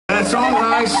Song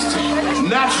heißt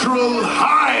Natural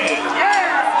High.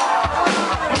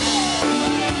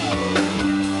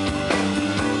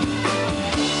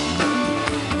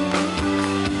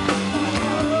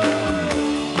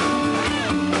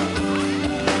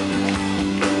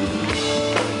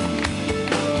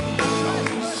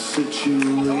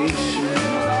 Situation,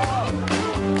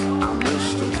 I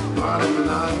missed the bottom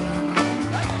line.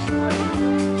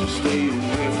 Just stay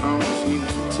away from this new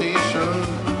temptation.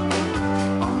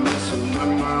 I'm messing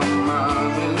with my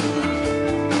mind.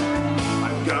 I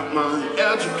got my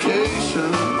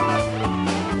education.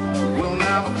 We'll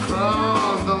never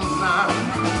cross the line.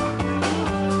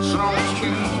 So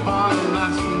excuse my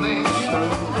imagination.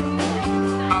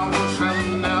 I wish I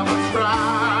never tried.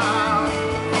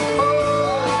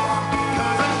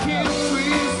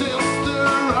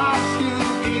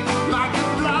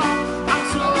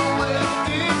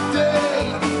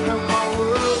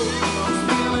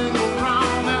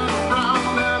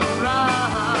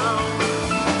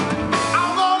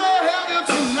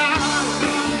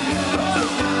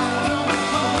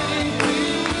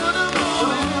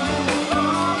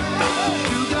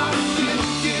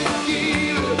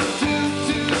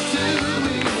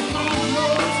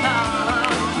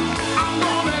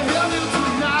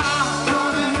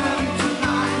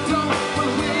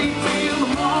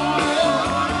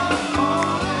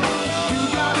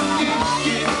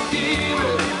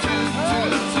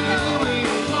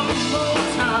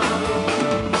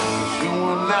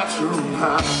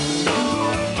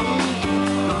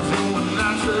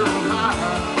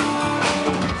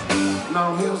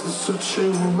 Now here's the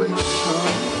situation.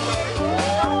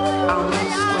 I'm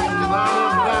swinging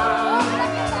on now.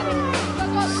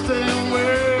 Stay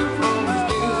away from this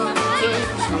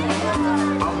irritation.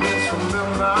 I'm missing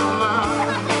them now.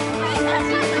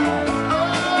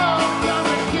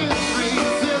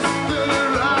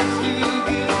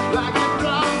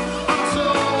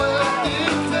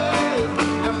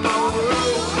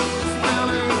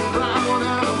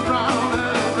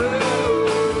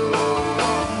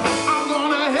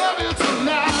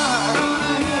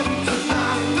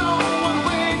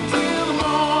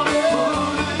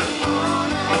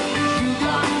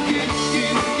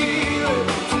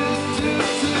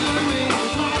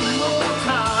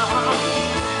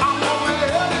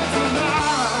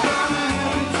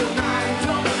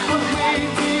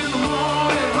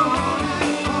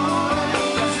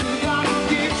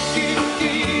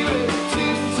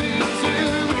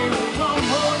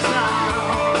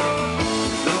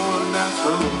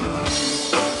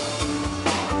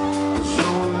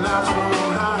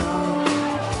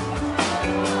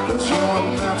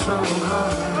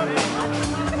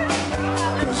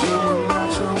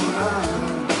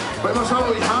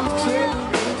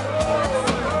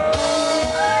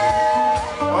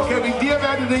 Okay, wie die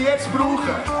werden wir jetzt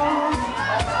brauchen.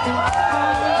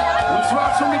 Und zwar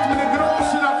so mit einem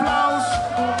großen Applaus,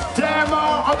 der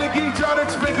Mann an der Gitarre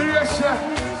zu begrüßen,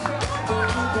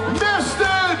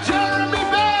 Mr. Jeremy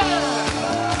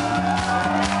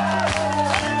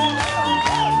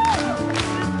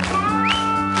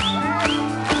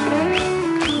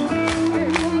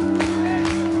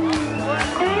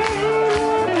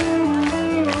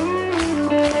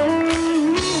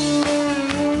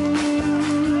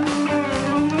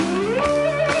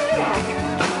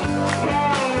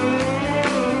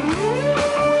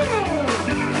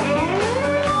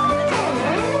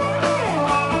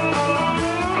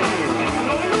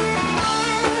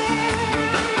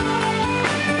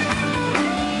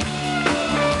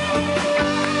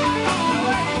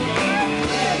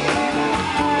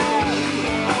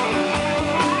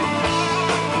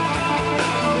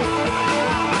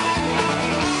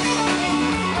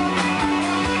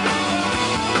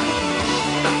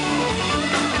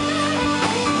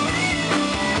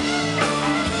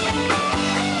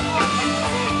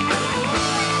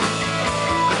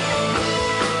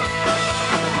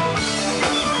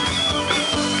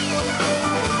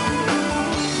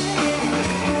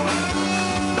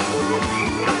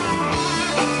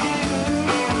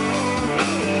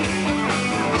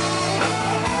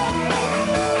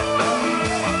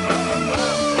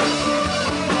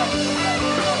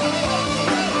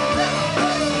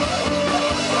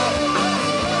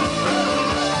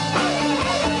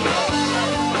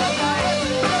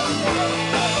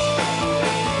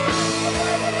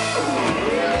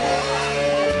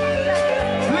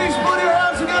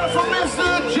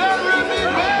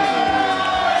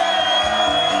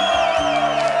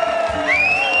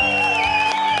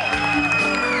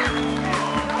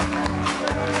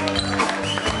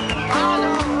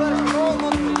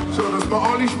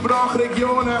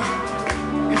Sprachregionen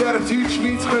in der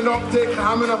Deutschschweiz können abdecken,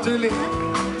 haben wir natürlich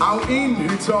auch ihn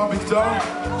heute Abend da,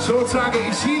 sozusagen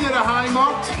in seiner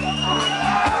Heimat.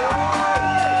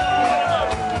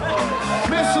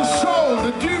 Mr. Soul,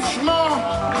 der tiefste Mann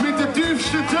mit der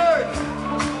tiefsten Töne.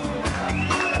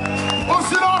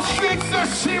 Unser Anschwitzer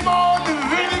Simon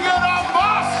Williger am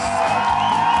Bass.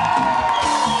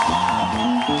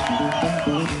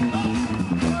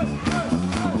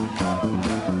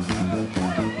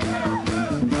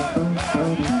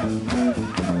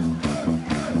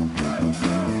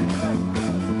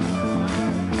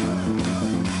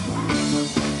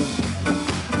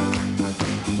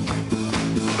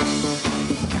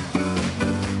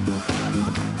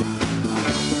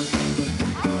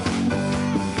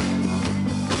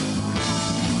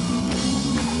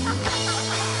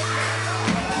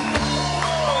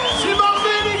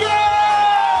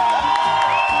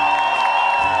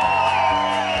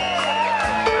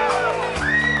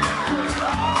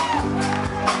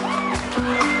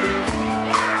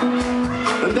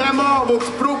 Der Mann, der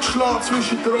die Brücke schlägt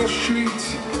zwischen der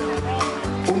Ostschweiz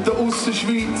und der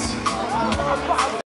Aussenschweiz.